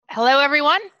Hello,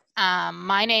 everyone.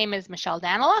 My name is Michelle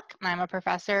Daniluk, and I'm a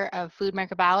professor of food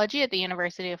microbiology at the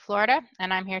University of Florida,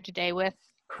 and I'm here today with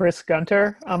Chris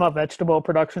Gunter. I'm a vegetable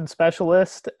production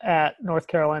specialist at North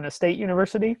Carolina State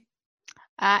University.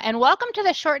 And welcome to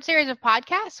the short series of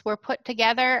podcasts we're put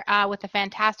together with the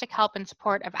fantastic help and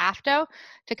support of AFTO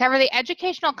to cover the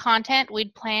educational content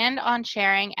we'd planned on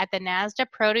sharing at the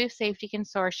NASDA Produce Safety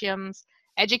Consortium's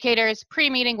Educators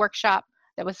Pre-Meeting Workshop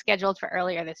that was scheduled for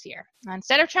earlier this year.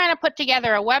 Instead of trying to put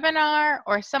together a webinar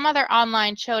or some other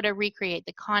online show to recreate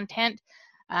the content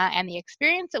and the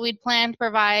experience that we'd planned to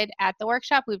provide at the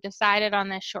workshop, we've decided on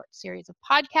this short series of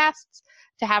podcasts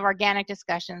to have organic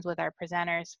discussions with our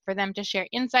presenters for them to share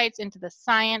insights into the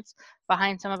science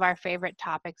behind some of our favorite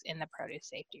topics in the produce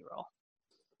safety rule.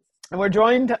 And we're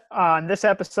joined on this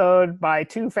episode by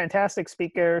two fantastic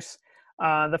speakers.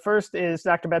 The first is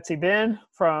Dr. Betsy Bin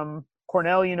from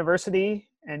Cornell University,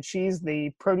 and she's the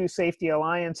Produce Safety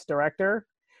Alliance Director,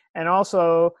 and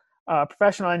also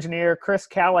professional engineer Chris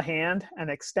Callahan, an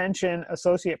Extension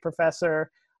Associate Professor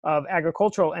of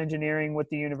Agricultural Engineering with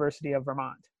the University of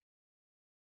Vermont.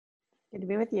 Good to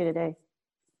be with you today.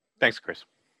 Thanks, Chris.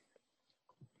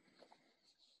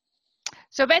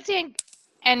 So Betsy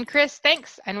and Chris,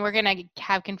 thanks. And we're going to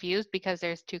have confused because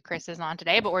there's two Chris's on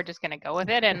today, but we're just going to go with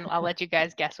it, and I'll let you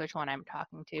guys guess which one I'm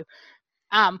talking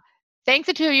to. Thanks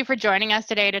the two of you for joining us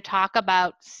today to talk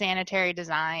about sanitary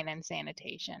design and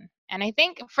sanitation. And I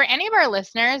think for any of our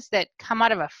listeners that come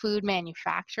out of a food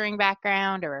manufacturing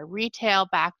background or a retail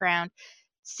background,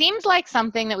 seems like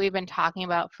something that we've been talking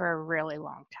about for a really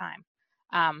long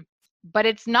time. But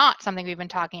it's not something we've been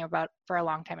talking about for a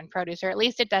long time in produce, or at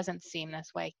least it doesn't seem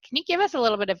this way. Can you give us a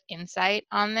little bit of insight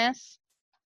on this?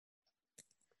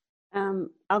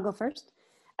 I'll go first.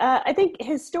 I think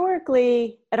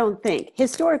historically,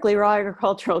 raw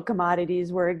agricultural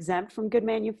commodities were exempt from good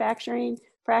manufacturing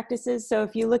practices. So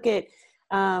if you look at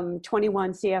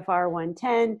 21 CFR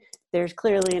 110, there's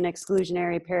clearly an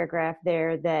exclusionary paragraph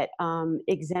there that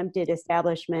exempted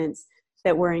establishments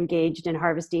that were engaged in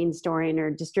harvesting, storing,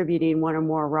 or distributing one or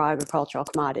more raw agricultural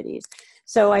commodities.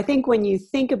 So I think when you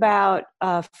think about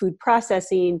food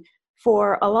processing,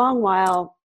 for a long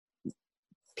while,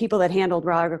 people that handled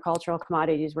raw agricultural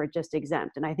commodities were just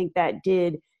exempt. And I think that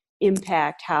did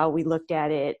impact how we looked at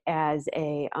it as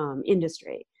a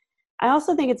industry. I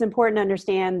also think it's important to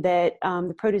understand that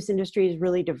the produce industry is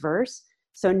really diverse.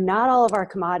 So not all of our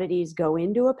commodities go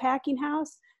into a packing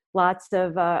house. Lots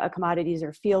of commodities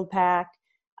are field packed.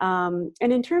 And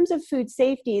in terms of food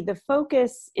safety, the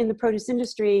focus in the produce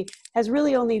industry has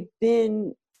really only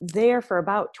been there for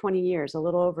about 20 years, a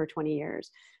little over 20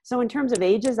 years. So in terms of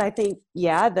ages, I think,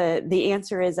 yeah, the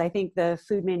answer is I think the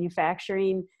food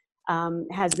manufacturing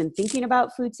has been thinking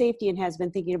about food safety and has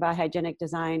been thinking about hygienic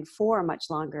design for much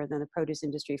longer than the produce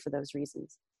industry for those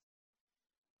reasons.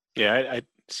 Yeah, it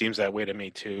seems that way to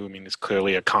me too. I mean, it's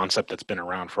clearly a concept that's been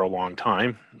around for a long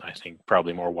time. I think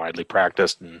probably more widely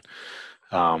practiced in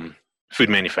food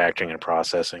manufacturing and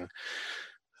processing.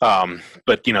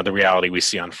 But you know, the reality we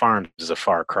see on farms is a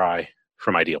far cry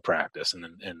from ideal practice, and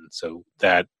so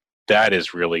that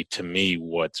is really, to me,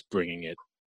 what's bringing it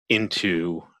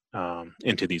into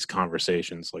these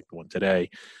conversations like the one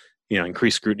today. You know,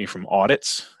 increased scrutiny from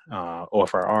audits,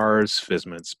 OFRRs,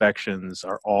 FSMA inspections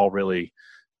are all really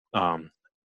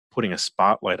putting a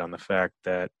spotlight on the fact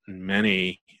that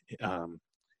many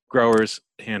growers,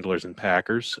 handlers, and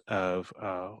packers of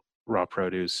raw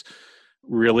produce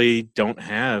really don't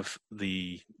have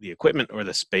the equipment or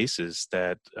the spaces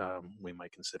that we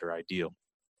might consider ideal.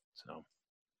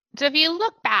 So if you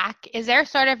look back, is there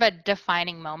sort of a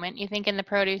defining moment, you think, in the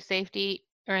produce safety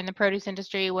or in the produce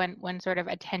industry when sort of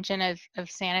attention of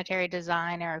sanitary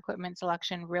design or equipment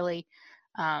selection really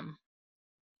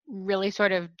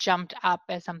sort of jumped up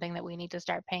as something that we need to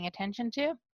start paying attention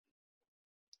to?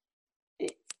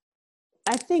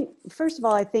 I think, first of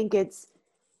all, I think it's,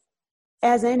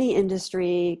 as any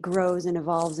industry grows and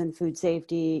evolves in food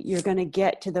safety, you're going to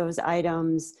get to those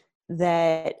items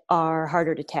that are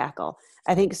harder to tackle.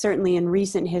 I think certainly in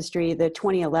recent history, the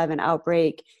 2011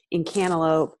 outbreak in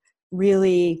cantaloupe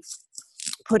really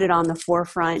put it on the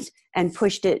forefront and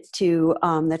pushed it to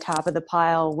the top of the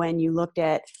pile when you looked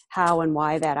at how and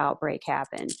why that outbreak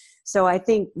happened. So I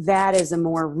think that is a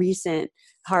more recent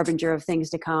harbinger of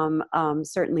things to come,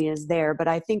 certainly is there. But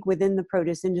I think within the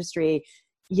produce industry,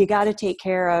 you got to take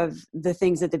care of the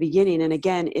things at the beginning. And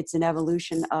again, it's an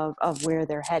evolution of where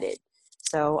they're headed.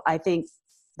 So I think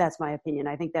that's my opinion.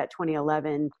 I think that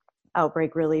 2011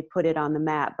 outbreak really put it on the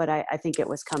map, but I think it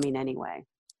was coming anyway.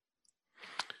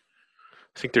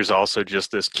 I think there's also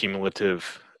just this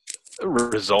cumulative a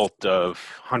result of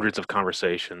hundreds of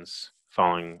conversations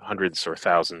following hundreds or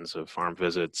thousands of farm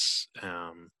visits,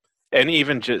 and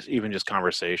even just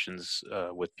conversations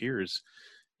with peers,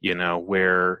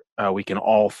 where we can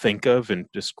all think of and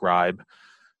describe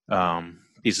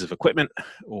pieces of equipment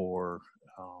or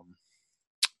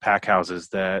pack houses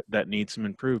that need some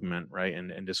improvement, right?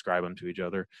 And describe them to each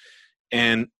other.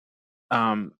 And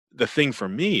the thing for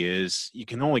me is you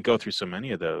can only go through so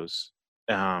many of those,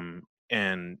 and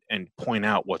point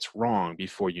out what's wrong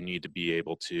before you need to be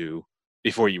able to,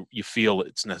 before you feel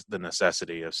it's the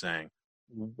necessity of saying,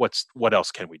 what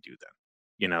else can we do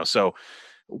then? So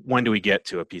when do we get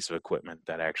to a piece of equipment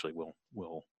that actually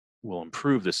will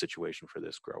improve the situation for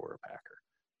this grower or packer?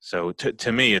 So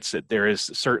to me, it's that there are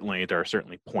certainly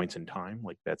points in time,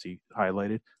 like Betsy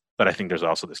highlighted, but I think there's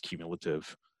also this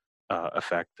cumulative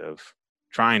effect of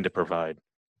trying to provide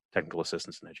technical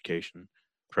assistance and education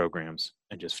programs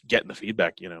and just getting the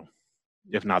feedback,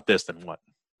 if not this, then what?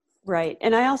 Right.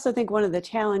 And I also think one of the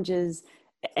challenges,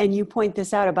 and you point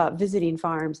this out about visiting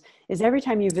farms, is every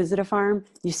time you visit a farm,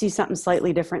 you see something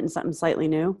slightly different and something slightly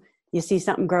new. You see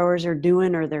something growers are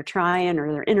doing, or they're trying,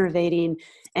 or they're innovating.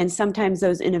 And sometimes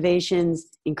those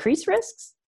innovations increase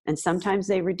risks, and sometimes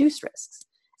they reduce risks.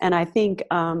 And I think,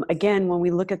 again, when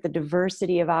we look at the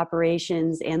diversity of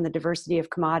operations and the diversity of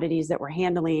commodities that we're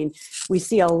handling, we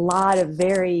see a lot of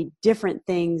very different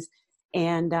things,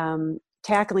 and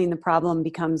tackling the problem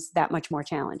becomes that much more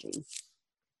challenging.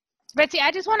 Betsy,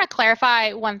 I just want to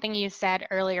clarify one thing you said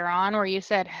earlier on, where you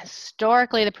said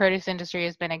historically the produce industry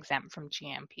has been exempt from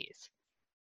GMPs.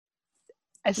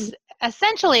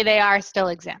 Essentially, they are still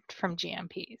exempt from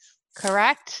GMPs,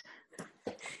 correct?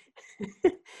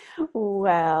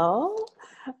 Well,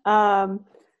 as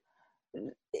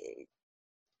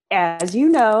you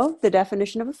know, the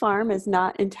definition of a farm is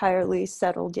not entirely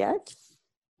settled yet.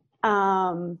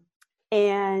 And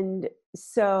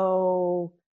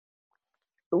so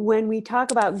when we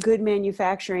talk about good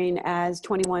manufacturing as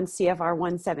 21 CFR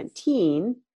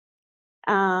 117,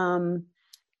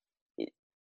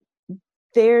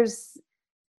 there's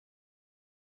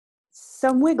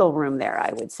some wiggle room there,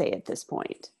 I would say, at this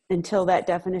point, until that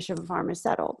definition of a farm is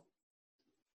settled.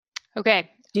 Okay.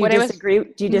 Do you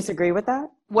disagree with that?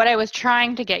 What I was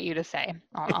trying to get you to say,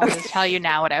 I'll just tell you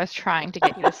now what I was trying to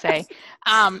get you to say,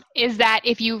 is that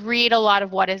if you read a lot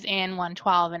of what is in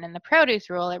 112 and in the produce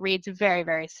rule, it reads very,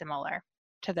 very similar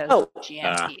to those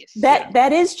GMPs.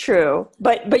 That is true,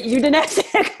 but you didn't answer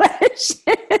that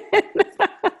question.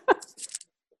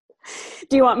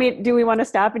 Do we want to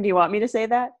stop, and do you want me to say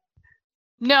that?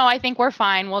 No, I think we're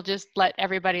fine. We'll just let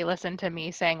everybody listen to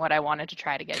me saying what I wanted to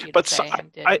try to get you to say.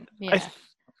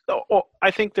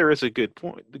 I think there is a good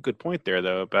point there,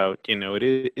 though, about,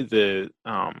 it is the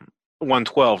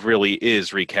 112 really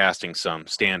is recasting some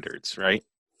standards, right?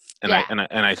 And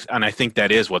I think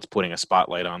that is what's putting a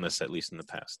spotlight on this, at least in the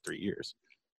past 3 years.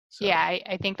 So. Yeah,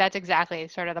 I think that's exactly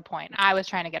sort of the point I was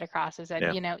trying to get across, is that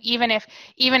even if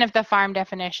the farm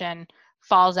definition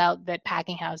falls out that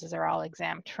packing houses are all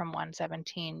exempt from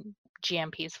 117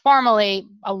 GMPs formally,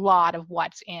 a lot of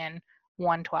what's in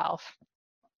 112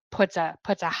 puts a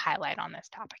highlight on this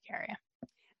topic area.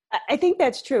 I think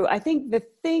that's true. I think the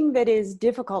thing that is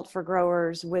difficult for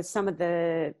growers with some of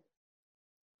the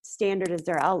standards as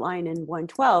they're outlined in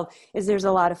 112 is there's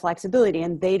a lot of flexibility,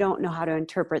 and they don't know how to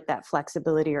interpret that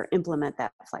flexibility or implement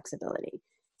that flexibility.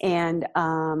 And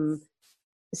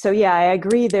so yeah, I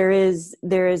agree there is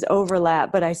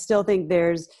overlap, but I still think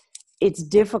it's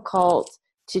difficult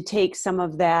to take some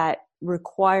of that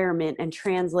requirement and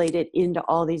translate it into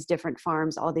all these different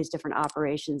farms, all these different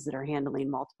operations that are handling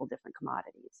multiple different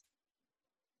commodities.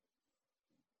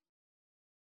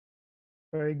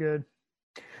 Very good.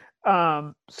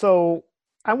 So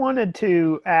I wanted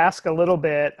to ask a little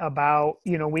bit about,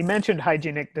 we mentioned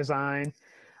hygienic design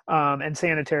and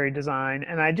sanitary design,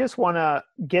 and I just want to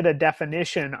get a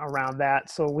definition around that.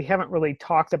 So we haven't really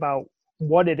talked about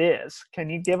what it is. Can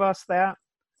you give us that?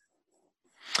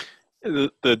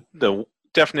 The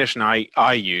definition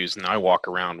I use and I walk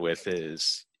around with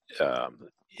is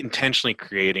intentionally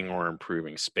creating or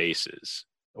improving spaces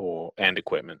and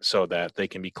equipment so that they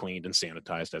can be cleaned and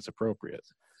sanitized as appropriate.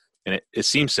 And it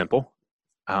seems simple.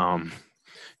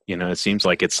 It seems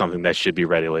like it's something that should be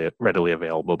readily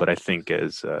available. But I think,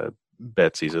 as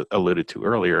Betsy's alluded to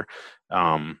earlier,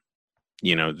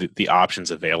 the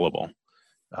options available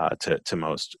to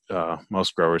most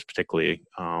growers, particularly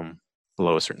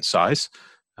below a certain size,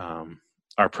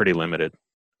 are pretty limited,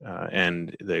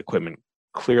 and the equipment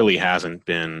clearly hasn't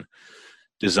been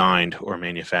designed or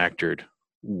manufactured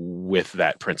with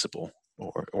that principle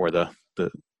or the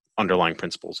underlying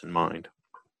principles in mind.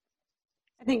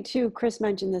 I think too, Chris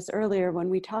mentioned this earlier, when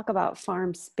we talk about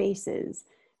farm spaces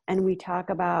and we talk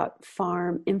about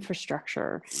farm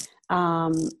infrastructure,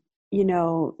 um, you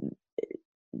know,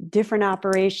 different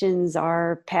operations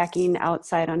are packing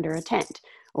outside under a tent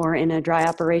or in a dry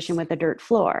operation with a dirt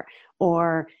floor,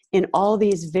 or in all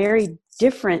these very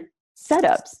different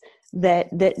setups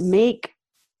that make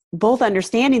both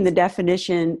understanding the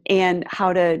definition and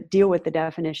how to deal with the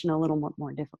definition a little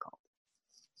more difficult.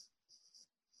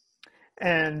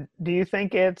 And do you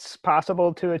think it's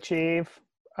possible to achieve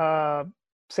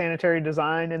sanitary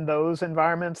design in those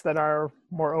environments that are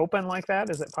more open like that?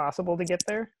 Is it possible to get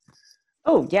there?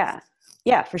 Oh, yeah.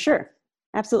 Yeah, for sure.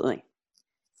 Absolutely.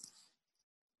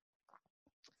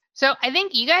 So I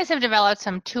think you guys have developed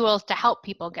some tools to help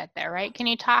people get there, right? Can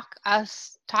you talk to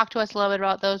us a little bit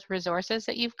about those resources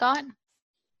that you've got?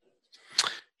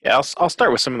 Yeah, I'll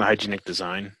start with some of the hygienic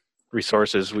design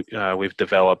resources we've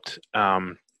developed.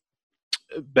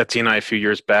 Betsy and I, a few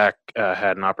years back,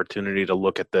 had an opportunity to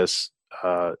look at this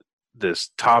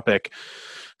topic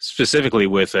specifically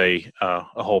with a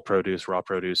whole produce, raw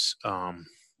produce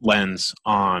lens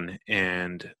on,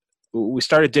 and we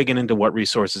started digging into what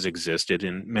resources existed,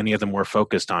 and many of them were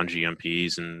focused on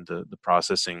GMPs and the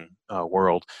processing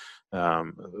world,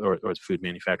 or the food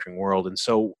manufacturing world. And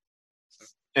so,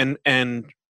 and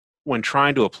when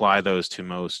trying to apply those to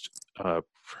most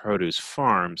produce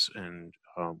farms and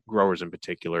growers in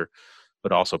particular,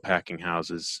 but also packing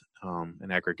houses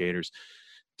and aggregators,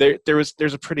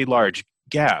 there's a pretty large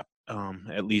gap,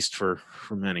 at least for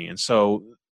many. And so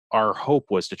our hope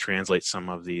was to translate some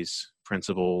of these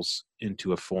principles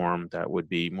into a form that would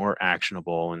be more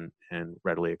actionable and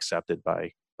readily accepted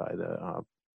by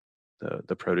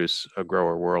the produce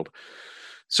grower world.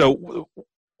 So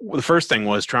the first thing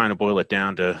was trying to boil it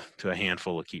down to a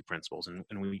handful of key principles, and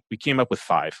we came up with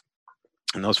 5.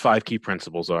 And those 5 key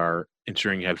principles are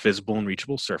ensuring you have visible and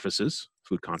reachable surfaces,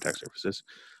 food contact surfaces,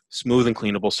 smooth and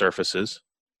cleanable surfaces,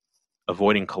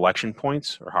 avoiding collection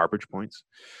points or harborage points,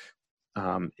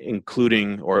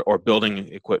 including or building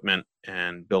equipment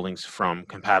and buildings from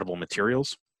compatible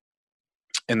materials.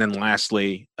 And then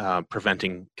lastly,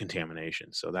 preventing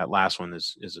contamination. So that last one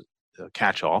is a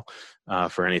catch-all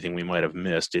for anything we might have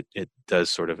missed. It does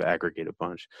sort of aggregate a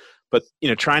bunch. But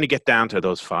trying to get down to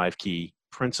those 5 key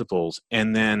principles,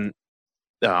 and then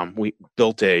we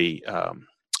built a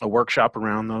workshop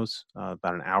around those,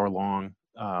 about an hour-long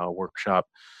workshop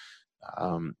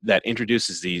that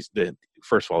introduces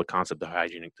first of all, the concept of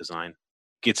hygienic design,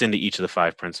 gets into each of the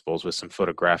 5 principles with some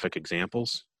photographic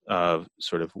examples of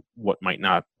sort of what might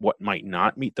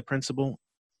not meet the principle,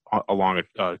 along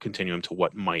a continuum to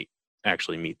what might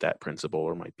actually meet that principle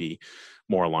or might be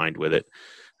more aligned with it.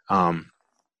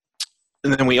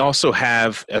 And then we also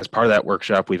have, as part of that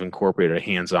workshop, we've incorporated a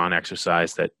hands-on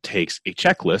exercise that takes a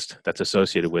checklist that's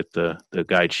associated with the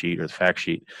guide sheet or the fact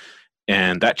sheet.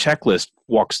 And that checklist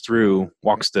walks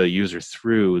the user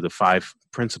through the 5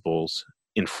 principles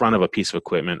in front of a piece of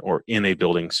equipment or in a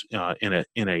building, in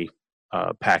a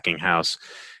packing house,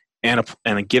 and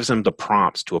it gives them the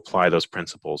prompts to apply those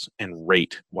principles and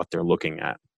rate what they're looking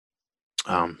at.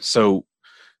 So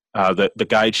the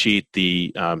guide sheet,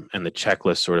 and the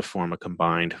checklist sort of form a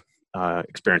combined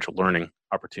experiential learning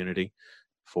opportunity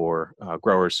for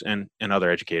growers and other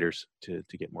educators to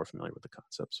get more familiar with the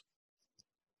concepts.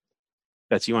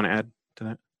 Betsy, you want to add to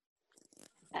that?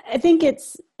 I think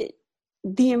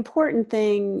the important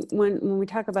thing when we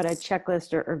talk about a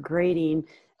checklist or grading,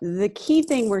 the key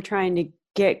thing we're trying to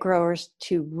get growers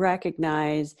to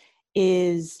recognize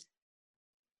is,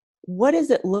 what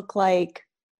does it look like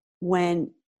when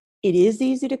it is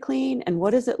easy to clean, and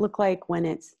what does it look like when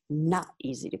it's not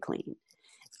easy to clean?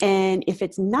 And if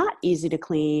it's not easy to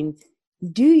clean,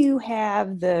 do you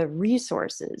have the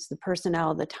resources, the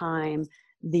personnel, the time,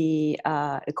 the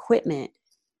equipment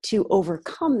to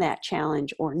overcome that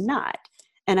challenge or not?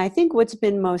 And I think what's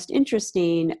been most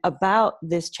interesting about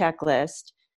this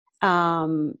checklist,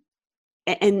 and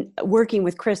working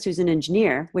with Chris, who's an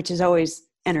engineer, which is always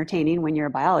entertaining when you're a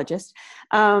biologist,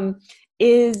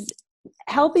 is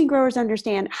helping growers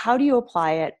understand, how do you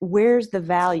apply it? Where's the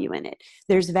value in it?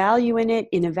 There's value in it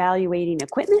in evaluating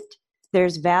equipment.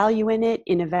 There's value in it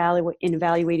in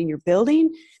evaluating your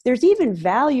building. There's even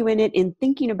value in it in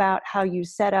thinking about how you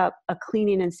set up a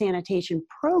cleaning and sanitation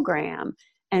program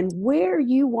and where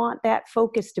you want that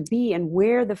focus to be and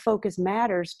where the focus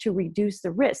matters to reduce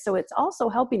the risk. So it's also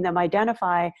helping them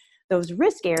identify those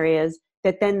risk areas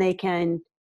that then they can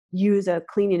use a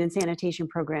cleaning and sanitation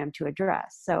program to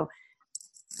address. So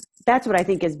that's what I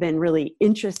think has been really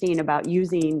interesting about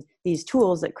using these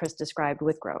tools that Chris described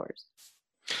with growers.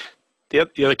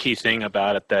 The other key thing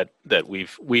about it that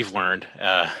we've learned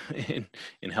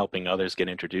in helping others get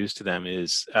introduced to them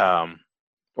is,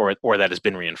 or that has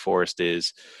been reinforced,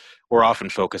 is we're often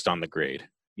focused on the grade.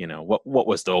 What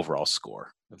was the overall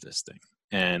score of this thing?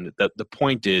 And the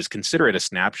point is, consider it a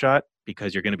snapshot,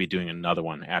 because you're going to be doing another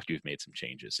one after you've made some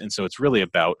changes. And so it's really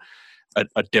about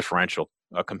a differential,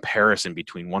 a comparison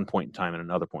between one point in time and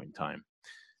another point in time.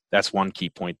 That's one key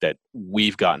point that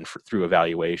we've gotten through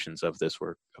evaluations of this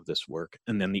work.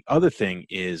 And then the other thing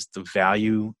is the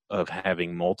value of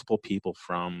having multiple people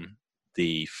from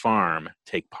the farm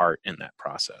take part in that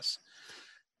process.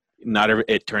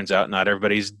 It turns out not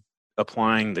everybody's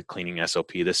applying the cleaning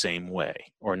SOP the same way,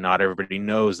 or not everybody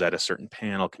knows that a certain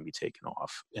panel can be taken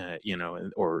off,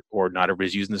 or not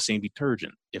everybody's using the same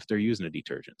detergent if they're using a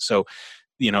detergent. So,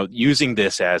 using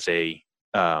this as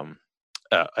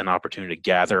an opportunity to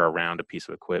gather around a piece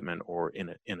of equipment or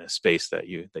in a space that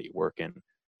you work in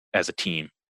as a team,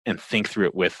 and think through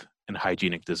it with a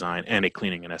hygienic design and a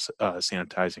cleaning and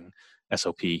sanitizing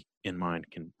SOP in mind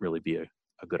can really be a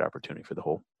good opportunity for the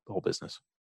whole business.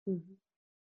 Mm-hmm.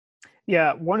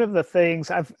 Yeah, one of the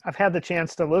things I've had the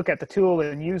chance to look at the tool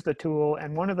and use the tool,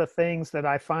 and one of the things that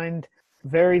I find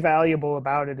very valuable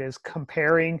about it is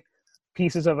comparing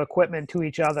pieces of equipment to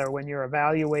each other when you're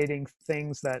evaluating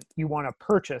things that you want to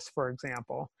purchase, for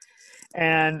example.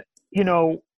 And,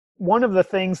 one of the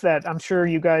things that I'm sure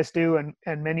you guys do,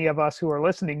 and many of us who are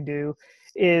listening do,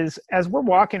 is as we're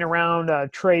walking around a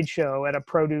trade show at a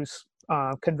produce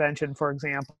convention, for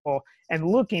example, and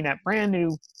looking at brand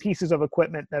new pieces of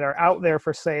equipment that are out there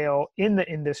for sale in the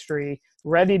industry,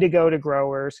 ready to go to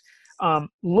growers,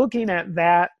 looking at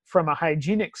that from a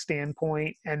hygienic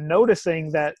standpoint and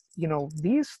noticing that,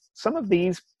 some of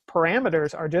these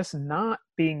parameters are just not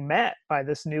being met by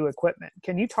this new equipment.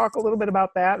 Can you talk a little bit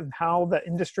about that and how the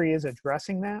industry is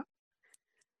addressing that?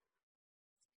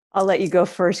 I'll let you go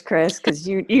first, Chris, because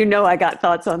you know I got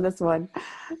thoughts on this one.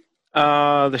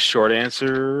 The short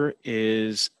answer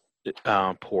is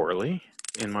poorly,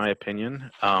 in my opinion.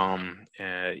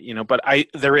 But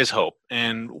there is hope.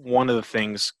 And one of the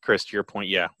things, Chris, to your point,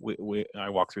 yeah, I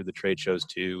walk through the trade shows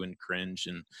too and cringe,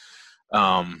 and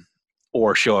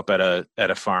or show up at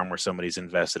a farm where somebody's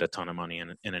invested a ton of money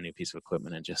in a new piece of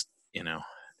equipment, and just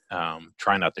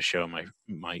try not to show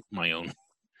my own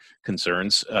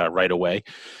concerns right away.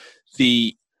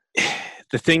 The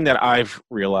thing that I've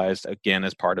realized, again,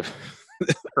 as part of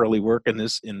early work in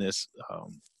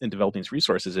developing these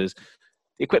resources, is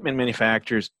the equipment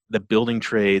manufacturers, the building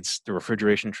trades, the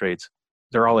refrigeration trades,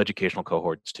 they're all educational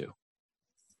cohorts too.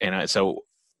 And so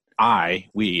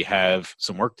we have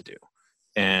some work to do.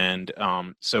 And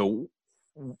so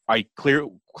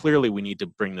clearly we need to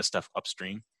bring this stuff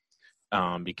upstream,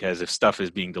 because if stuff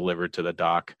is being delivered to the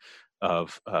dock at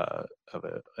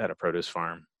a produce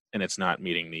farm and it's not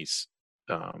meeting these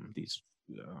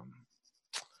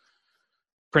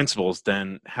principles,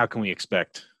 then how can we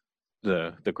expect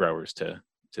the growers to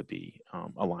be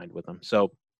aligned with them?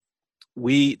 So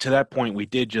to that point, we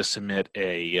did just submit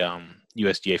a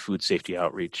USDA food safety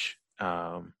outreach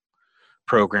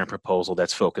program proposal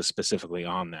that's focused specifically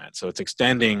on that. So it's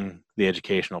extending the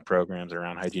educational programs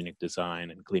around hygienic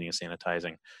design and cleaning and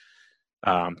sanitizing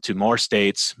to more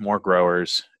states, more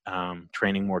growers,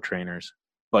 training more trainers.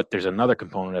 But there's another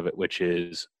component of it, which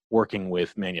is working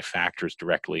with manufacturers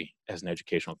directly as an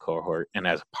educational cohort and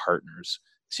as partners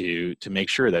to make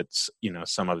sure that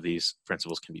some of these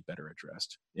principles can be better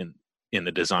addressed in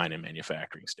the design and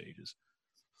manufacturing stages.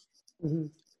 Mm-hmm.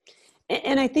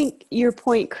 And I think your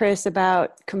point, Chris,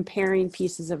 about comparing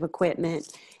pieces of equipment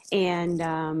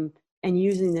and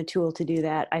using the tool to do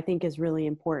that, I think is really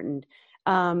important.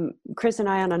 Chris and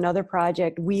I, on another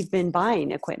project, we've been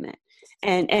buying equipment.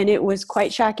 And it was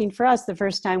quite shocking for us the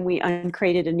first time we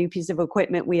uncrated a new piece of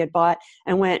equipment we had bought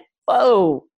and went,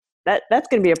 whoa, that's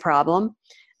going to be a problem.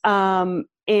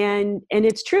 And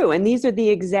it's true. And these are the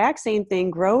exact same thing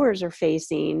growers are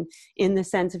facing in the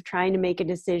sense of trying to make a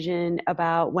decision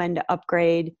about when to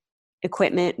upgrade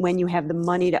equipment, when you have the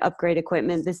money to upgrade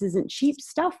equipment. This isn't cheap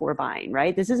stuff we're buying,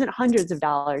 right? This isn't hundreds of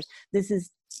dollars. This is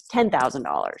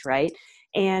 $10,000, right?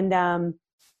 And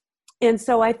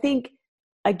so I think,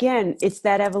 again, it's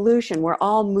that evolution. We're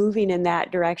all moving in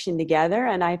that direction together.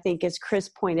 And I think, as Chris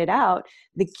pointed out,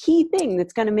 the key thing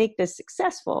that's going to make this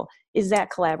successful is that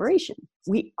collaboration.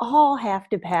 We all have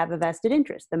to have a vested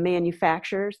interest: the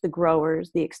manufacturers, the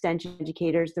growers, the extension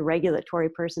educators, the regulatory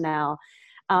personnel,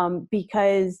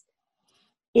 because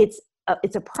it's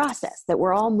a process that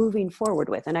we're all moving forward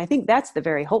with. And I think that's the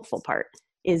very hopeful part,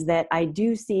 is that I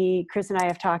do see, Chris and I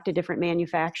have talked to different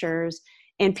manufacturers,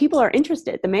 And people are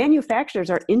interested. The manufacturers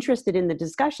are interested in the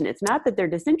discussion. It's not that they're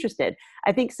disinterested.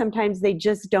 I think sometimes they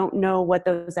just don't know what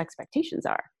those expectations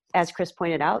are. As Chris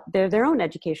pointed out, they're their own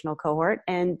educational cohort,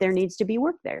 and there needs to be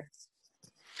work there.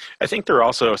 I think there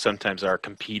also sometimes are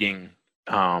competing,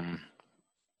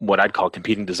 what I'd call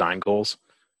competing design goals.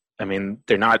 I mean,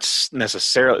 they're not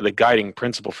necessarily, the guiding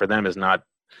principle for them is not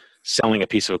selling a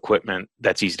piece of equipment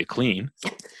that's easy to clean.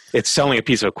 It's selling a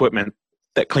piece of equipment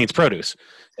that cleans produce.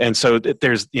 And so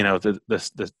there's,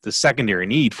 the secondary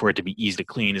need for it to be easy to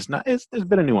clean there's a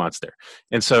bit of nuance there.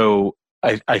 And so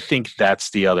I think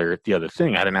that's the other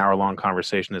thing. I had an hour-long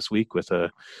conversation this week with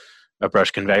a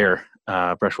brush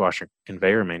washer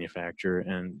conveyor manufacturer,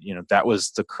 and that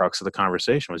was the crux of the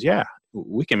conversation. Was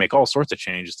we can make all sorts of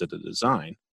changes to the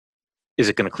design. Is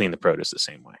it going to clean the produce the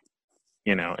same way?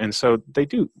 And so they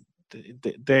do.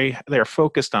 They are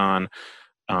focused on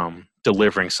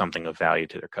delivering something of value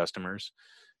to their customers.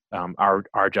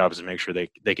 Our job is to make sure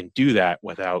they can do that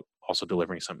without also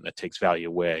delivering something that takes value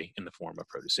away in the form of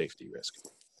produce safety risk.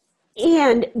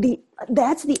 And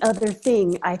that's the other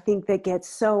thing I think that gets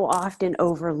so often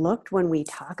overlooked when we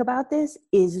talk about this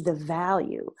is the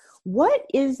value. What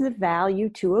is the value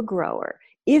to a grower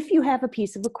if you have a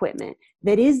piece of equipment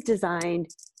that is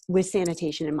designed with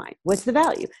sanitation in mind? What's the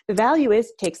value? The value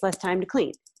is takes less time to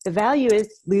clean. The value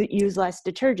is use less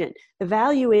detergent. The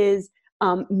value is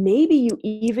maybe you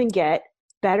even get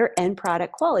better end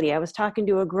product quality. I was talking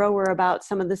to a grower about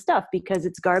some of the stuff because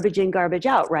it's garbage in, garbage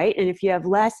out, right? And if you have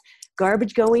less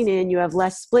garbage going in, you have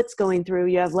less splits going through,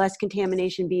 you have less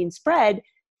contamination being spread,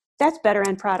 that's better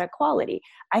end product quality.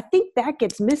 I think that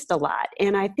gets missed a lot.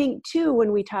 And I think too,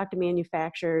 when we talk to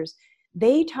manufacturers,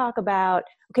 they talk about,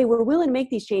 okay, we're willing to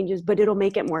make these changes, but it'll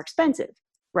make it more expensive,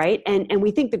 right? And we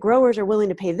think the growers are willing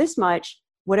to pay this much,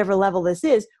 whatever level this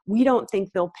is. We don't think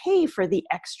they'll pay for the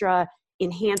extra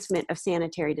enhancement of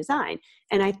sanitary design.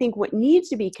 And I think what needs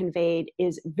to be conveyed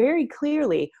is very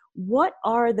clearly, what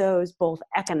are those both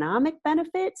economic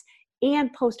benefits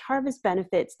and post-harvest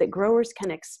benefits that growers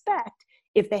can expect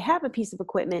if they have a piece of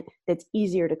equipment that's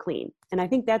easier to clean? And I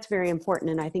think that's very important,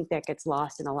 and I think that gets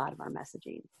lost in a lot of our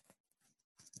messaging.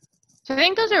 So I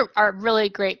think those are really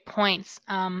great points.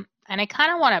 And I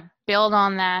kind of want to build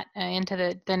on that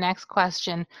into the next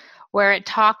question, where it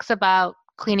talks about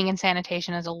cleaning and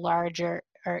sanitation as a larger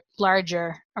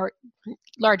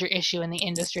issue in the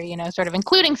industry, sort of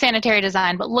including sanitary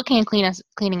design, but looking at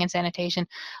cleaning and sanitation,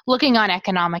 looking on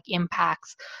economic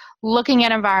impacts, looking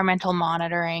at environmental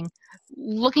monitoring,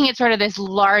 looking at sort of this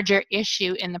larger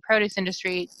issue in the produce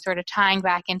industry, sort of tying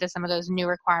back into some of those new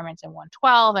requirements in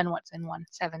 112 and what's in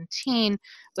 117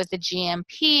 with the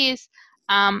GMPs,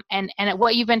 and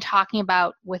what you've been talking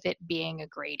about with it being a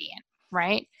gradient,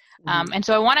 right? And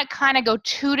so I want to kind of go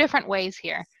two different ways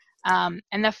here. And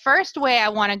the first way I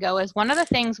want to go is, one of the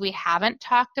things we haven't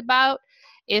talked about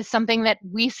is something that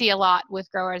we see a lot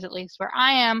with growers, at least where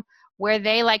I am, where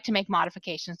they like to make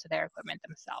modifications to their equipment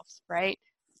themselves, right?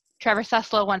 Trevor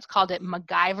Suslow once called it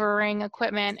MacGyvering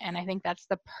equipment, and I think that's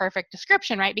the perfect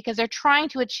description, right? Because they're trying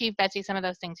to achieve, Betsy, some of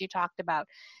those things you talked about: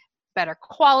 better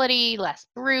quality, less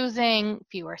bruising,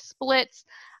 fewer splits.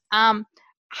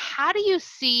 How do you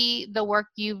see the work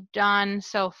you've done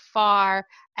so far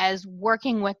as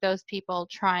working with those people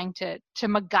trying to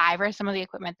MacGyver some of the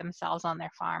equipment themselves on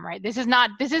their farm, right? This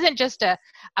isn't just a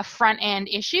front end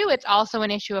issue. It's also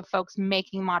an issue of folks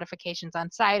making modifications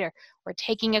on site, or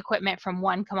taking equipment from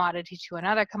one commodity to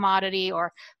another commodity,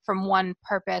 or from one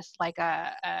purpose like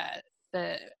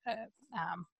the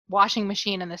washing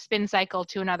machine and the spin cycle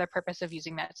to another purpose of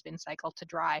using that spin cycle to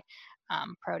dry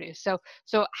produce. So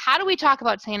how do we talk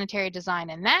about sanitary design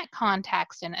in that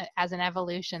context and as an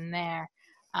evolution there?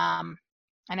 And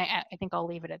I think I'll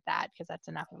leave it at that, because that's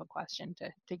enough of a question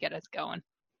to get us going.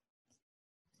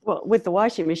 Well, with the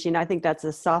washing machine, I think that's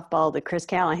a softball to Chris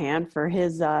Callahan for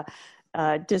his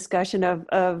discussion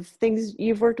of things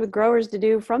you've worked with growers to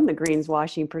do from the greens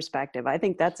washing perspective. I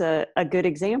think that's a good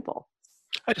example.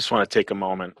 I just want to take a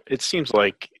moment. It seems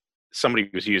like somebody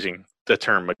was using the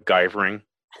term MacGyvering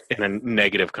in a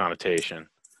negative connotation.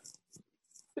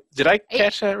 Did I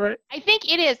catch that right? I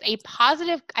think it is a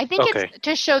positive. I think it's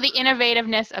to show the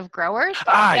innovativeness of growers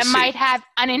that might have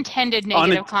unintended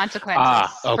negative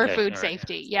consequences for food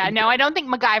safety. Yeah, no, I don't think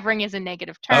MacGyvering is a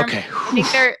negative term. Okay.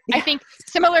 I think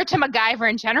similar to MacGyver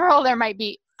in general, there might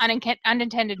be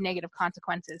unintended negative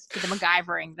consequences to the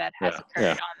MacGyvering that has occurred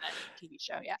on the TV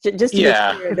show. Yeah. Just to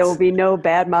be clear, there will be no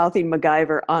bad-mouthing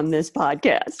MacGyver on this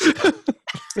podcast.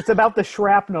 It's about the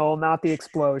shrapnel, not the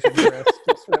explosion, Chris.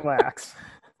 Just relax.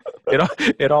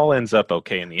 It all ends up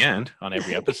okay in the end on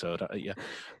every episode.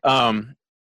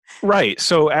 Right.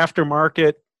 So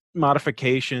aftermarket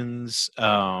modifications,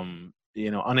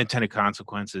 unintended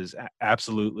consequences,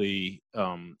 absolutely.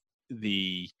 And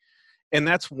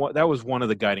that was one of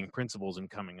the guiding principles in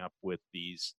coming up with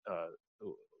these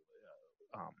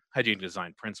hygiene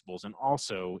design principles, and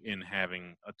also in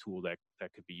having a tool that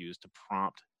could be used to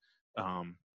prompt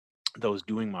um, those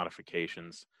doing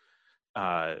modifications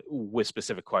with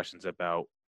specific questions about,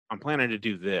 I'm planning to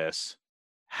do this.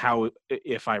 How,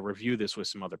 if I review this with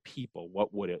some other people,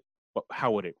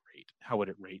 how would it rate? How would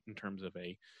it rate in terms of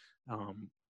a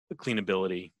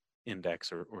cleanability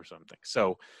index or something?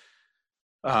 So,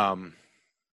 so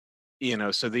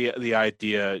the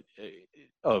idea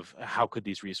of how could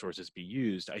these resources be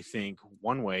used, I think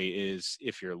one way is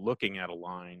if you're looking at a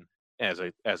line as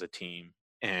a team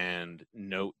and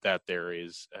note that there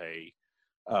is a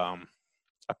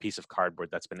piece of cardboard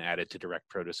that's been added to direct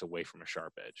produce away from a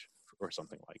sharp edge or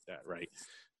something like that, right?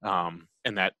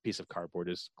 And that piece of cardboard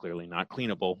is clearly not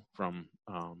cleanable from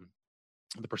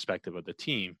the perspective of the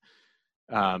team.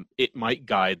 It might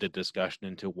guide the discussion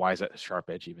into, why is that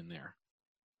sharp edge even there?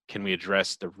 Can we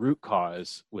address the root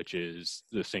cause, which is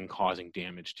the thing causing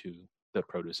damage to the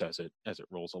produce as it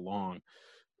rolls along,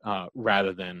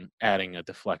 rather than adding a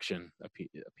deflection, a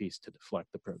piece to deflect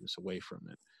the produce away from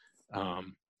it?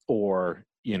 Or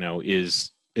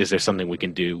is there something we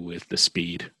can do with the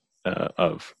speed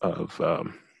of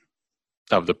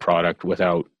the product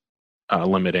without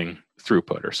limiting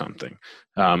throughput or something?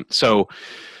 So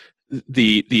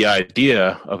the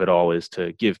idea of it all is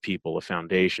to give people a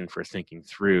foundation for thinking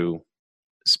through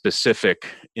specific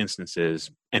instances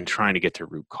and trying to get to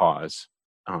root cause,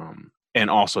 and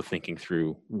also thinking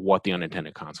through what the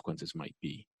unintended consequences might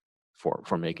be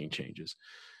for making changes.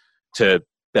 To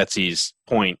Betsy's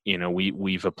point,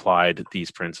 we've applied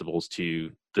these principles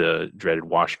to the dreaded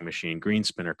washing machine green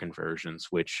spinner conversions,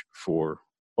 which for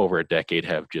over a decade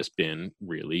have just been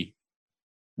really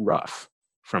rough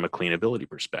from a cleanability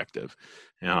perspective.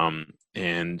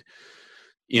 And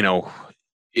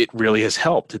it really has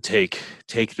helped to take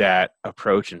that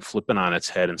approach and flip it on its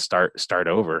head and start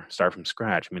from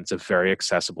scratch. I mean, it's a very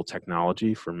accessible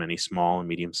technology for many small and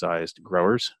medium-sized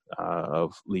growers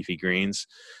of leafy greens.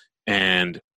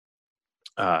 And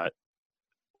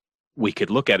we could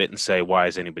look at it and say, why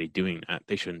is anybody doing that?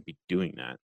 They shouldn't be doing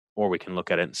that. Or we can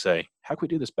look at it and say, how can we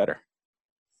do this better?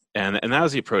 And that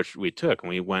was the approach we took. And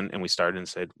we went and we started and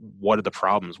said, what are the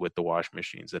problems with the washing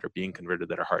machines that are being converted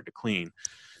that are hard to clean?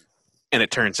 And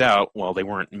it turns out, well, they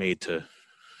weren't made to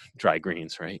dry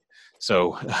greens, right?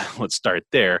 So let's start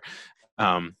there.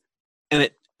 And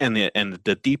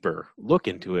the deeper look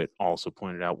into it also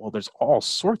pointed out, well, there's all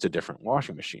sorts of different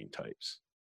washing machine types,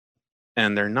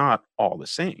 and they're not all the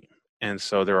same. And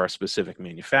so there are specific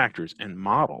manufacturers and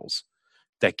models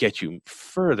that get you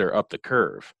further up the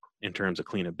curve in terms of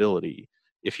cleanability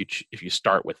if you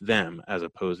start with them, as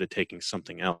opposed to taking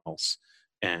something else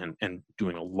and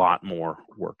doing a lot more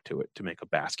work to it to make a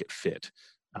basket fit,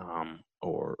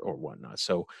 or whatnot.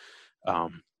 So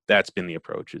that's been the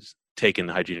approach, is taking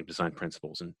the hygienic design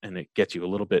principles and it gets you a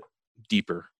little bit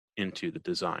deeper into the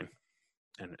design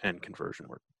and conversion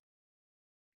work.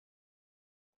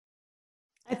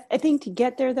 I think to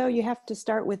get there, though, you have to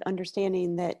start with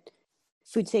understanding that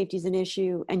food safety is an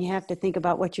issue, and you have to think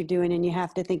about what you're doing, and you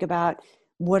have to think about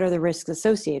what are the risks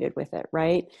associated with it,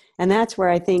 right? And that's where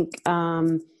I think,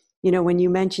 when you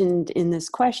mentioned in this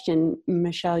question,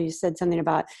 Michelle, you said something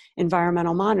about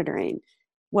environmental monitoring.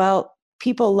 Well,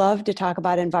 people love to talk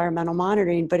about environmental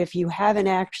monitoring, but if you haven't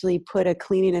actually put a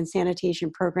cleaning and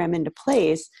sanitation program into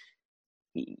place,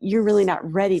 you're really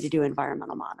not ready to do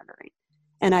environmental monitoring.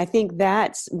 And I think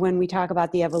that's when we talk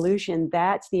about the evolution,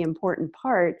 that's the important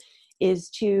part, is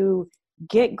to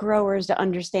get growers to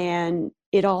understand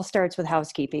it all starts with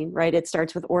housekeeping, right? It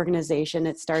starts with organization.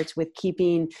 It starts with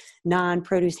keeping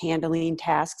non-produce handling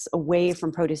tasks away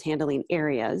from produce handling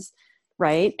areas,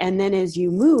 right? And then as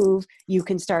you move, you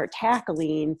can start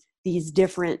tackling these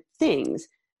different things: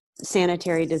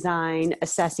 sanitary design,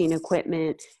 assessing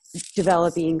equipment,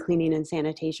 developing cleaning and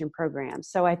sanitation programs.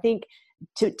 So I think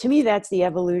to me, that's the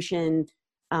evolution.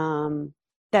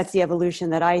 That's the evolution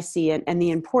that I see, and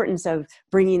the importance of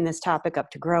bringing this topic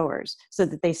up to growers so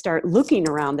that they start looking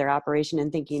around their operation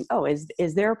and thinking, oh, is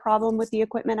there a problem with the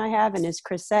equipment I have? And as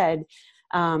Chris said,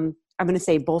 I'm going to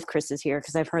say both Chris's here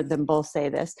because I've heard them both say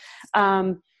this.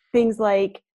 Things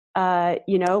like,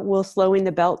 will slowing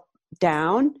the belt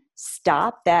down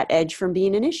stop that edge from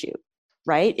being an issue,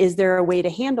 right? Is there a way to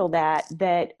handle that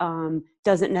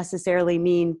doesn't necessarily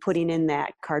mean putting in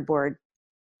that cardboard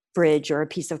bridge or a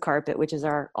piece of carpet, which is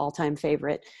our all-time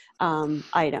favorite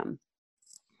item?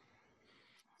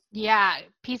 Yeah,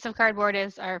 piece of cardboard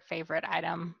is our favorite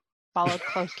item, followed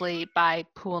closely by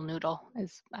pool noodle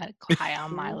is high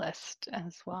on my list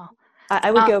as well.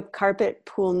 I would go carpet,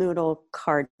 pool noodle,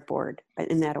 cardboard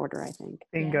in that order, I think.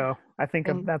 Bingo. Yeah. I think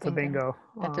that's a bingo.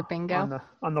 That's a bingo.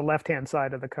 On the left-hand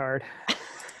side of the card.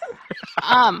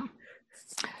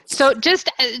 So just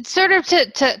sort of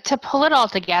to pull it all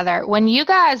together, when you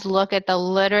guys look at the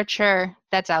literature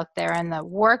that's out there and the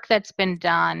work that's been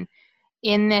done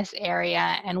in this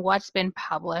area and what's been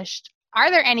published,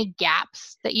 are there any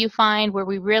gaps that you find where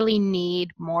we really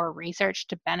need more research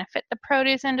to benefit the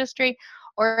produce industry?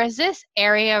 Or is this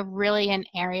area really an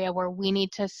area where we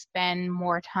need to spend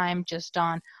more time just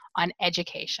on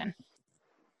education?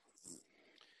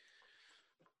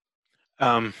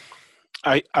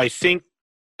 I think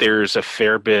there's a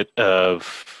fair bit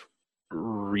of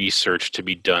research to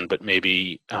be done, but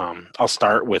maybe I'll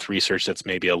start with research that's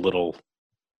maybe a little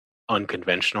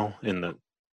unconventional in the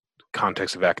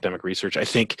context of academic research. I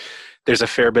think there's a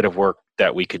fair bit of work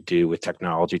that we could do with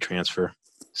technology transfer.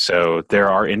 So there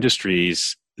are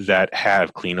industries that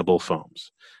have cleanable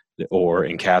foams or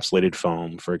encapsulated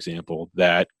foam, for example,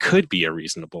 that could be a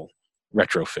reasonable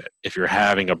retrofit if you're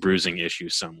having a bruising issue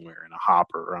somewhere in a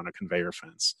hopper or on a conveyor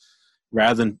fence.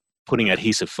 Rather than putting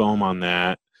adhesive foam on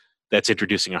that's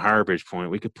introducing a higher bridge point,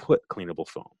 we could put cleanable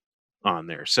foam on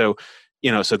there. So,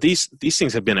 so these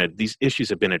things these issues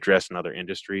have been addressed in other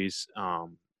industries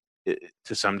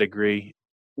to some degree.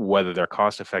 Whether they're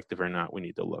cost effective or not, we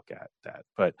need to look at that.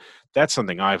 But that's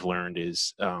something I've learned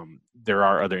is there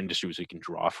are other industries we can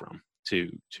draw from to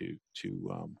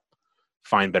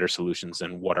find better solutions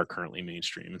than what are currently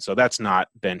mainstream. And so that's not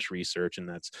bench research, and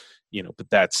that's but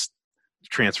that's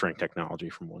transferring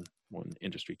technology from one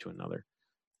industry to another.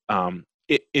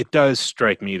 It does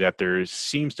strike me that there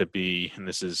seems to be, and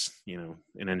this is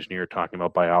an engineer talking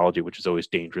about biology, which is always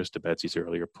dangerous to Betsy's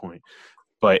earlier point,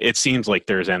 but it seems like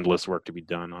there's endless work to be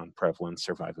done on prevalence,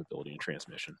 survivability, and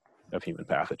transmission of human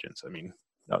pathogens. I mean,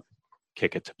 I'll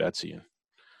kick it to Betsy and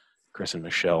Chris and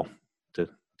Michelle to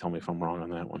tell me if I'm wrong on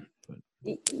that one. But.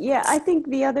 Yeah, I think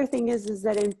the other thing is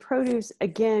that in produce,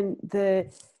 again,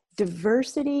 the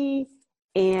diversity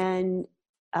and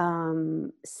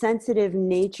sensitive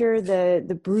nature,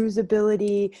 the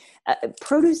bruisability,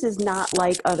 produce is not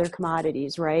like other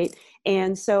commodities, right?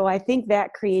 And so I think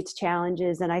that creates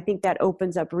challenges, and I think that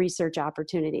opens up research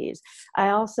opportunities. I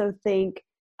also think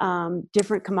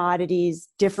different commodities,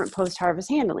 different post-harvest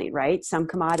handling, right? Some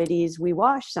commodities we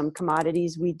wash, some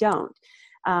commodities we don't.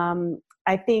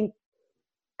 I think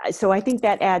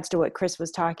that adds to what Chris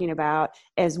was talking about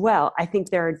as well. I think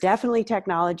there are definitely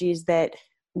technologies that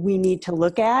we need to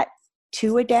look at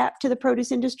to adapt to the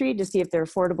produce industry, to see if they're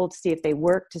affordable, to see if they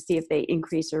work, to see if they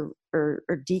increase or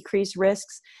decrease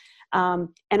risks. And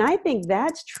I think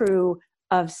that's true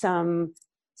of some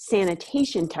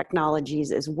sanitation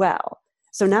technologies as well.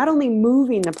 So not only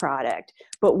moving the product,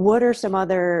 but what are some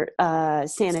other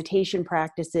sanitation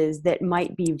practices that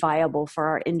might be viable for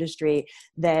our industry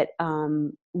that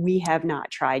we have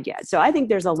not tried yet? So I think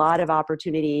there's a lot of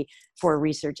opportunity for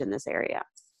research in this area,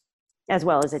 as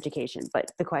well as education.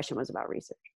 But the question was about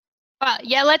research. Well,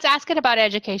 yeah, let's ask it about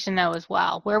education though as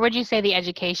well. Where would you say the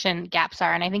education gaps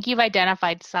are? And I think you've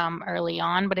identified some early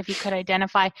on, but if you could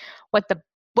identify what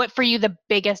for you the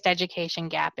biggest education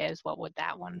gap is, what would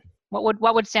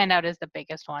stand out as the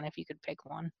biggest one if you could pick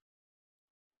one?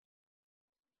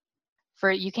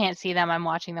 You can't see them, I'm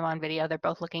watching them on video. They're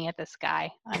both looking at the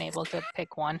sky, unable to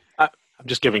pick one. I'm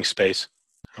just giving space.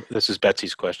 This is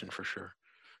Betsy's question for sure.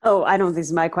 Oh, I don't think this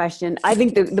is my question. I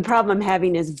think the problem I'm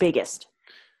having is biggest.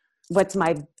 What's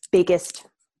my biggest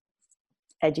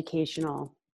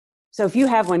educational? So if you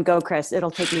have one, go, Chris. It'll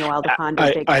take me a while to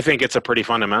ponder. I think it's a pretty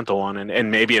fundamental one,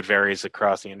 and maybe it varies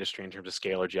across the industry in terms of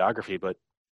scale or geography, but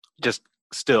just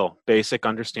still basic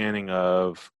understanding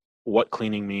of what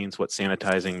cleaning means, what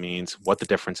sanitizing means, what the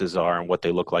differences are, and what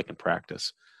they look like in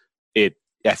practice. I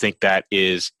think that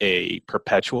is a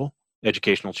perpetual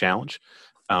educational challenge.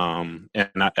 And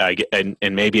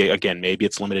maybe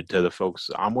it's limited to the folks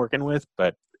I'm working with,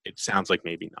 but it sounds like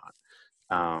maybe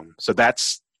not. So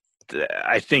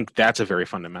I think that's a very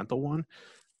fundamental one.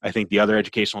 I think the other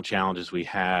educational challenges we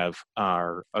have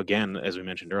are, again, as we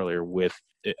mentioned earlier, with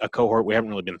a cohort we haven't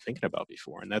really been thinking about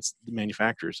before, and that's the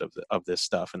manufacturers of this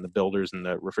stuff and the builders and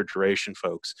the refrigeration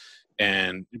folks,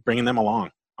 and bringing them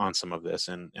along on some of this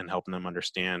and helping them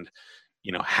understand,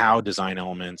 how design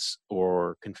elements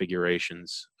or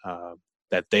configurations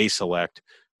that they select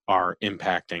are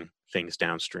impacting things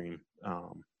downstream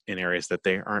in areas that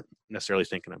they aren't necessarily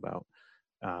thinking about.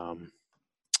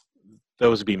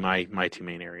 those would be my two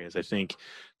main areas. I think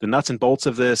the nuts and bolts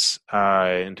of this,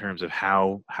 in terms of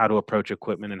how to approach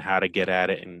equipment and how to get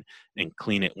at it and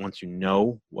clean it once you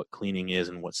know what cleaning is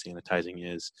and what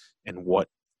sanitizing is and what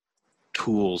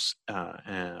tools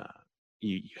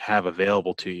you have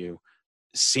available to you,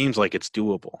 seems like it's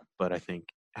doable. But I think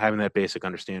having that basic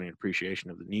understanding and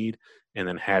appreciation of the need, and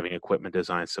then having equipment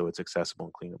designed so it's accessible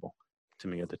and cleanable, to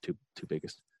me are the two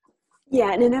biggest.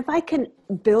 Yeah, and if I can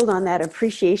build on that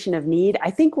appreciation of need,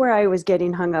 I think where I was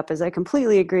getting hung up is I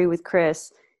completely agree with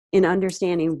Chris in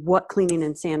understanding what cleaning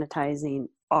and sanitizing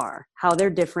are, how they're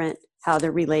different, how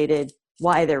they're related,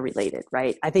 why they're related,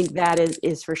 right? I think that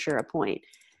is for sure a point.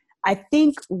 I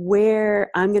think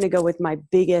where I'm going to go with my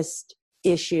biggest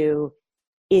issue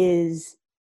is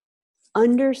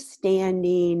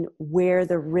understanding where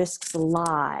the risks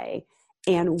lie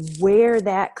and where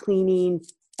that cleaning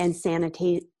and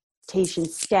sanitation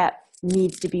step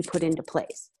needs to be put into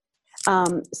place.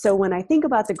 So when I think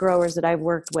about the growers that I've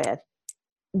worked with,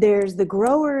 there's the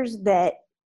growers that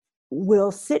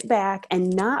will sit back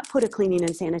and not put a cleaning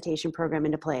and sanitation program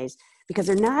into place because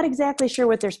they're not exactly sure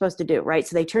what they're supposed to do, right?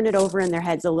 So they turn it over in their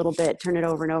heads a little bit, turn it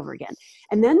over and over again.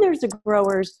 And then there's the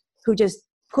growers who just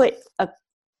put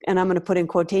and I'm going to put in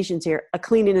quotations here, a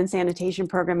cleaning and sanitation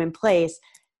program in place,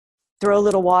 throw a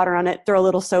little water on it, throw a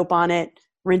little soap on it,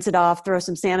 rinse it off, throw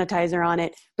some sanitizer on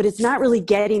it, but it's not really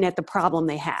getting at the problem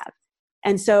they have.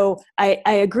 And so I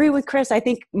agree with Chris. I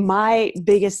think my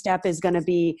biggest step is going to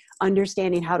be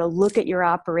understanding how to look at your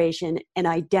operation and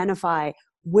identify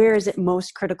where is it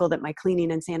most critical that my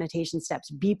cleaning and sanitation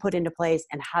steps be put into place,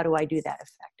 and how do I do that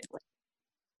effectively?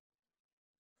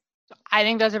 I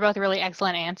think those are both really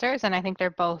excellent answers, and I think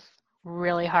they're both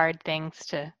really hard things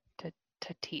to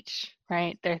teach,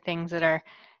 right? They're things that are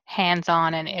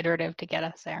hands-on and iterative to get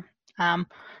us there.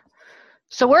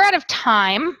 So we're out of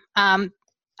time,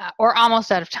 or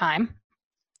almost out of time.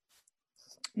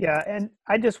 Yeah, and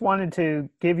I just wanted to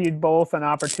give you both an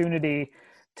opportunity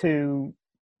to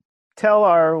tell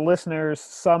our listeners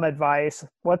some advice.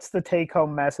 What's the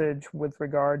take-home message with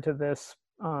regard to this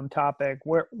topic?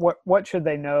 What should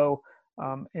they know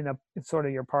in sort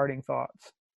of your parting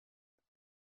thoughts?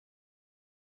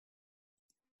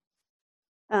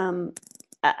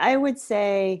 I would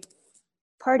say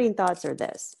parting thoughts are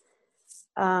this.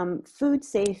 Food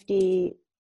safety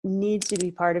needs to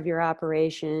be part of your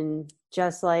operation,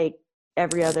 just like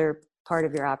every other part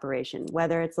of your operation,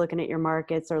 whether it's looking at your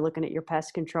markets or looking at your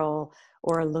pest control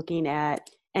or looking at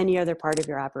any other part of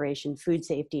your operation. Food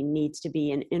safety needs to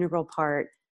be an integral part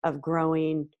of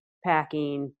growing,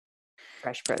 packing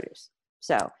fresh produce.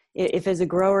 So if as a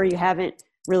grower you haven't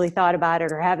really thought about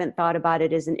it or haven't thought about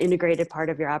it as an integrated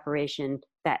part of your operation,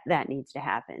 that needs to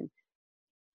happen.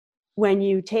 When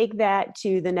you take that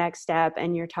to the next step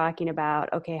and you're talking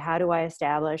about, okay, how do I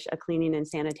establish a cleaning and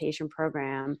sanitation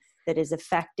program that is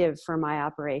effective for my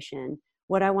operation?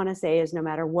 What I want to say is no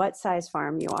matter what size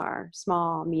farm you are,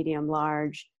 small, medium,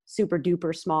 large, super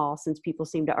duper small, since people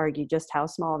seem to argue just how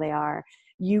small they are,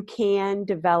 you can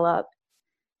develop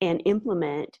and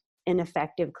implement an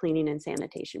effective cleaning and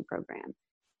sanitation program.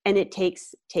 And it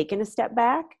takes taking a step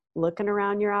back, looking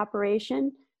around your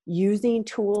operation, using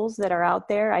tools that are out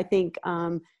there. I think,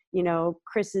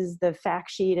 Chris's the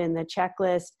fact sheet and the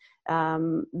checklist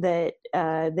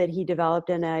that he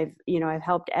developed and I've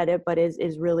helped edit, but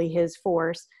is really his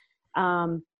force,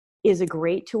 is a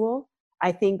great tool.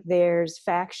 I think there's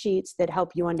fact sheets that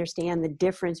help you understand the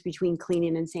difference between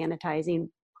cleaning and sanitizing.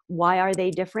 Why are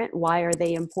they different? Why are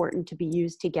they important to be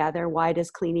used together? Why does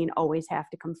cleaning always have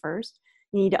to come first?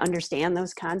 You need to understand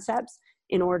those concepts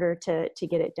in order to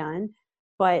get it done.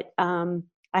 But I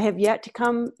have yet to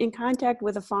come in contact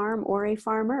with a farm or a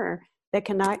farmer that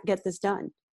cannot get this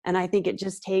done. And I think it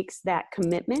just takes that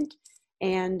commitment.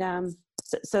 And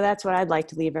so that's what I'd like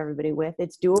to leave everybody with.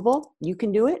 It's doable. You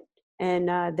can do it. And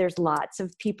there's lots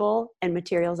of people and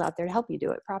materials out there to help you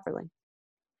do it properly.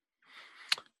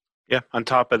 Yeah, on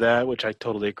top of that, which I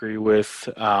totally agree with,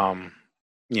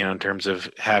 in terms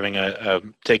of having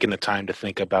taking the time to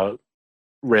think about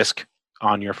risk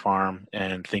on your farm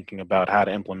and thinking about how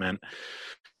to implement,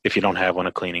 if you don't have one,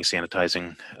 a cleaning,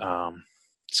 sanitizing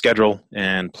schedule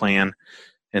and plan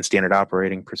and standard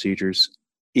operating procedures.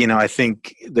 I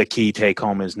think the key take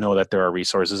home is know that there are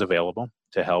resources available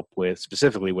to help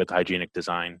specifically with the hygienic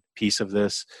design piece of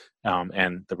this,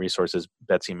 and the resources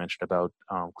Betsy mentioned about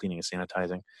cleaning and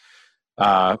sanitizing.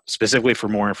 Specifically for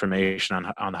more information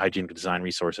on the hygienic design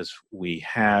resources we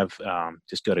have,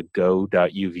 just go to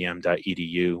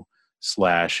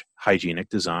go.uvm.edu/hygienic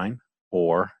design.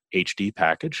 or HD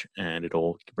package, and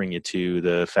it'll bring you to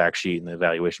the fact sheet and the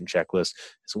evaluation checklist,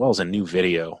 as well as a new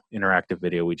video, interactive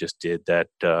video we just did that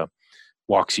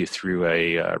walks you through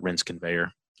a rinse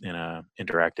conveyor in an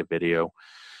interactive video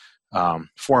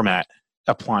format,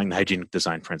 applying the hygienic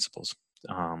design principles.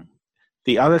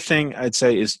 The other thing I'd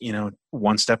say is,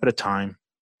 one step at a time,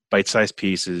 bite-sized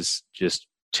pieces, just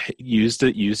use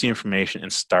the information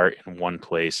and start in one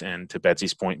place. And to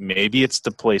Betsy's point, maybe it's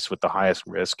the place with the highest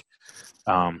risk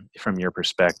from your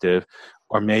perspective,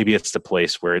 or maybe it's the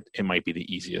place where it might be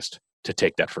the easiest to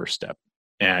take that first step.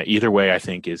 Either way, I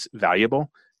think is valuable.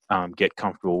 Get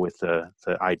comfortable with the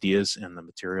ideas and the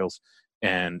materials.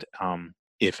 And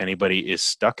if anybody is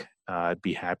stuck, I'd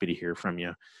be happy to hear from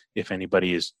you. If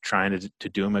anybody is trying to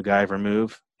do a MacGyver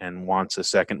move and wants a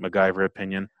second MacGyver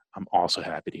opinion, I'm also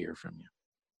happy to hear from you.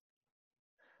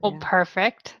 Well,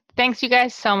 perfect. Thanks you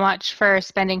guys so much for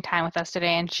spending time with us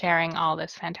today and sharing all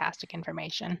this fantastic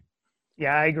information.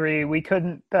 Yeah, I agree. We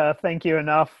couldn't thank you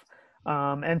enough.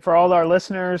 And for all our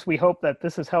listeners, we hope that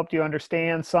this has helped you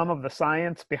understand some of the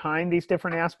science behind these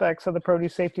different aspects of the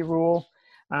produce safety rule.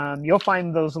 You'll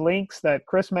find those links that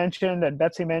Chris mentioned and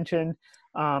Betsy mentioned,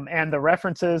 and the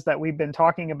references that we've been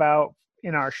talking about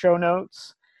in our show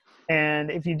notes. And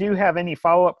if you do have any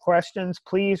follow-up questions,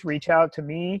 please reach out to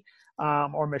me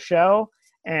or Michelle.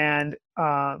 And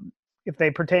if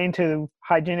they pertain to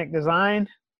hygienic design,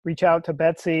 reach out to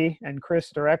Betsy and Chris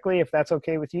directly, if that's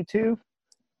okay with you two.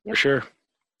 For sure.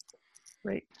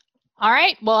 Great. All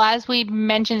right. Well, as we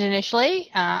mentioned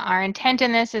initially, our intent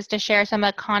in this is to share some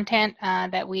of the content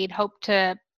that we'd hope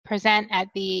to present at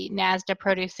the NASDA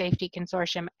Produce Safety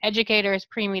Consortium Educators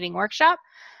Pre-Meeting Workshop.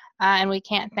 And we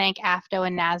can't thank AFTO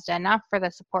and NASDA enough for the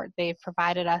support they've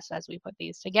provided us as we put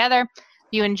these together.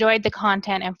 If you enjoyed the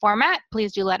content and format,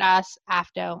 please do let us,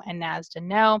 AFTO, and NASDA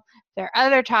know. If there are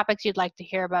other topics you'd like to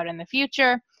hear about in the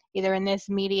future, either in this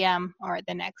medium or at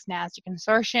the next NASDA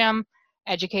Consortium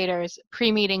Educators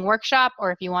Pre-Meeting Workshop,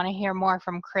 or if you want to hear more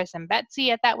from Chris and Betsy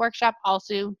at that workshop,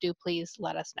 also do please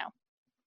let us know.